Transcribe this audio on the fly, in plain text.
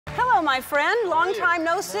Hello, my friend. Long time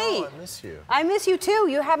no see. I miss you. I miss you too.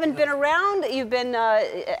 You haven't been around. You've been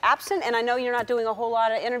absent, and I know you're not doing a whole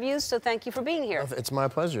lot of interviews. So thank you for being here. It's my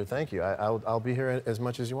pleasure. Thank you. I'll be here as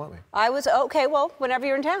much as you want me. Okay. Well, whenever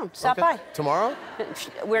you're in town, stop by. Tomorrow?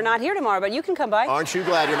 We're not here tomorrow, but you can come by. Aren't you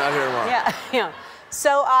glad you're not here tomorrow? Yeah. Yeah.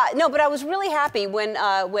 So, no, but I was really happy when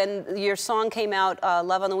your song came out,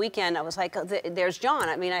 Love on the Weekend. I was like, oh, there's John.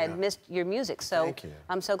 I mean, I had missed your music, so Thank you.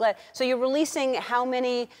 I'm so glad. So you're releasing how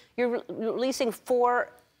many? You're releasing 4?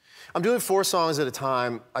 I'm doing 4 songs at a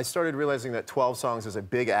time. I started realizing that 12 songs is a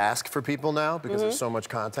big ask for people now because there's so much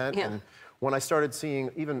content. Yeah. And when I started seeing,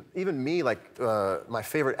 even me, like, my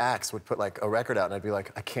favorite acts would put, like, a record out, and I'd be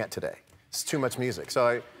like, I can't today. It's too much music. So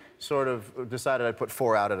I sort of decided I'd put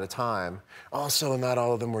 4 out at a time. Also, not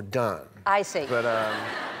all of them were done. I see. But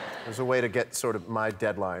there's a way to get sort of my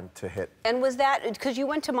deadline to hit. And was that, because you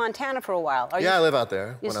went to Montana for a while? Yeah, I live out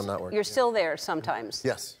there when I'm not working. You're still there sometimes?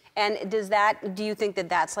 Yes. And do you think that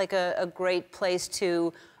that's like a great place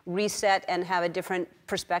to reset and have a different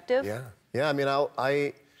perspective? Yeah. Yeah, I mean,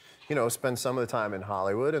 I spend some of the time in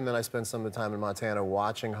Hollywood, and then I spend some of the time in Montana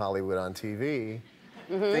watching Hollywood on TV,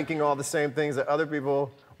 thinking all the same things that other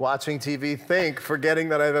people watching TV think, forgetting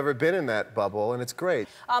that I've ever been in that bubble, and it's great.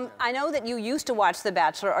 I know that you used to watch The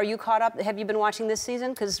Bachelor. Are you caught up? Have you been watching this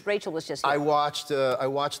season? Because Rachel was just here. I watched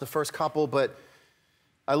the first couple, but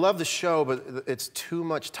I love the show, but it's too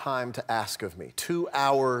much time to ask of me. 2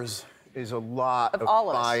 hours is a lot of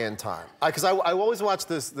buy-in time. Because I always watch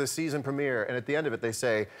the season premiere, and at the end of it, they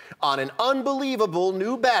say, on an unbelievable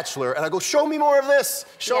new Bachelor, and I go, show me more of this,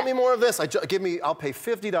 show me more of this. I'll pay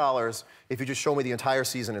 $50 if you just show me the entire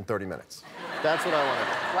season in 30 minutes. That's what I want to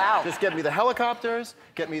do. Wow. Just get me the helicopters,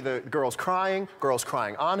 get me the girls crying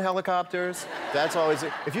on helicopters. That's always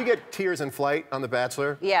it. If you get tears in flight on The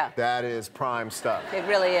Bachelor, that is prime stuff. It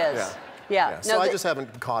really is. Yeah. Yeah. So I just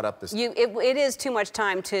haven't caught up this time. It is too much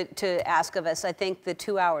time to ask of us. I think the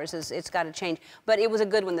 2 hours it's got to change. But it was a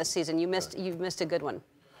good one this season. You missed a good one.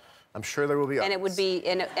 I'm sure there will be others. And it would be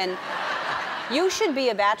and you should be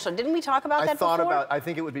a Bachelor. Didn't we talk about that before? I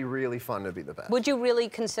think it would be really fun to be the Bachelor. Would you really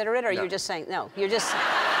consider it, or No. you're just saying no? You're just.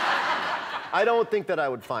 I don't think that I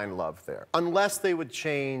would find love there, unless they would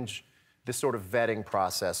change this sort of vetting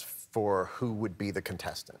process for who would be the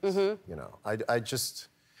contestants. You know, I just.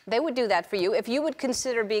 They would do that for you. If you would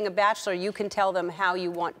consider being a Bachelor, you can tell them how you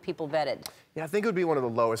want people vetted. Yeah, I think it would be one of the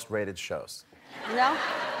lowest rated shows. No?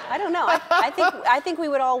 I don't know. I think we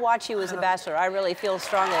would all watch you as a Bachelor. I really feel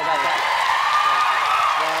strongly about that.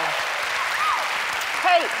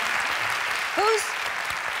 Hey,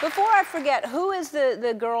 before I forget, who is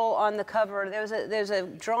the girl on the cover? There's a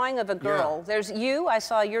drawing of a girl. Yeah. There's you. I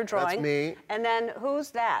saw your drawing. That's me. And then who's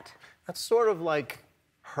that? That's sort of like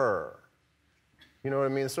her. You know what I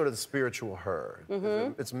mean? It's sort of the spiritual her.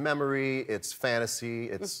 It's memory, it's fantasy,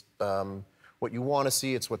 it's what you want to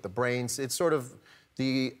see, it's what the brain sees. It's sort of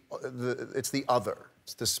it's the other.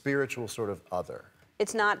 It's the spiritual sort of other.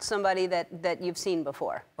 It's not somebody that you've seen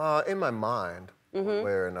before. In my mind, one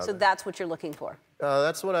way or another. So that's what you're looking for.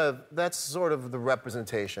 That's sort of the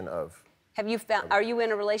representation of. Have you found? Are you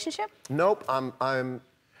in a relationship? Nope.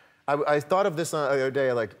 I thought of this the other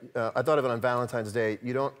day. Like I thought of it on Valentine's Day.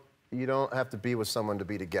 You don't have to be with someone to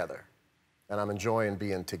be together. And I'm enjoying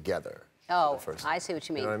being together. Oh, I see what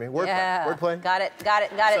you mean. You know what I mean? Wordplay. Got it.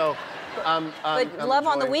 So, but Love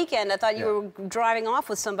on the Weekend, I thought you were driving off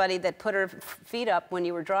with somebody that put her feet up when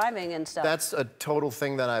you were driving and stuff. That's a total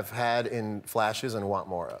thing that I've had in flashes and want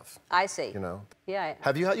more of. I see. You know? Yeah.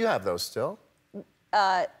 You have those still?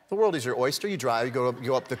 The world is your oyster. You drive, you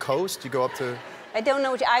go up the coast, you go up to... I don't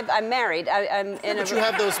know I'm married. But you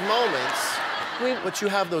have those moments. But you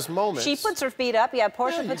have those moments. She puts her feet up. Yeah,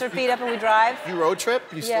 Portia puts her feet up and we drive. You road trip?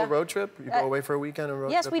 You still road trip? You go away for a weekend and road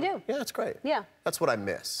trip? Yes, we do. Yeah, that's great. Yeah. That's what I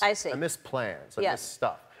miss. I see. I miss plans. I miss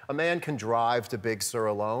stuff. A man can drive to Big Sur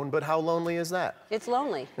alone, but how lonely is that? It's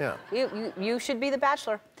lonely. Yeah. You should be the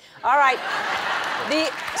Bachelor. All right.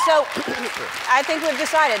 So I think we've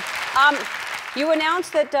decided. You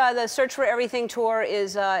announced that the Search for Everything tour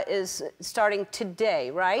is starting today,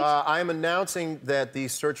 right? I am announcing that the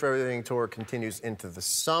Search for Everything tour continues into the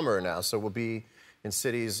summer now, so we'll be in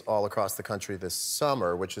cities all across the country this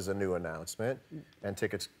summer, which is a new announcement. And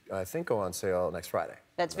tickets, I think, go on sale next Friday.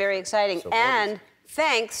 That's very exciting. And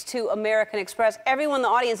thanks to American Express, everyone in the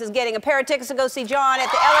audience is getting a pair of tickets to go see John at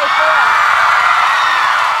the LA Forum.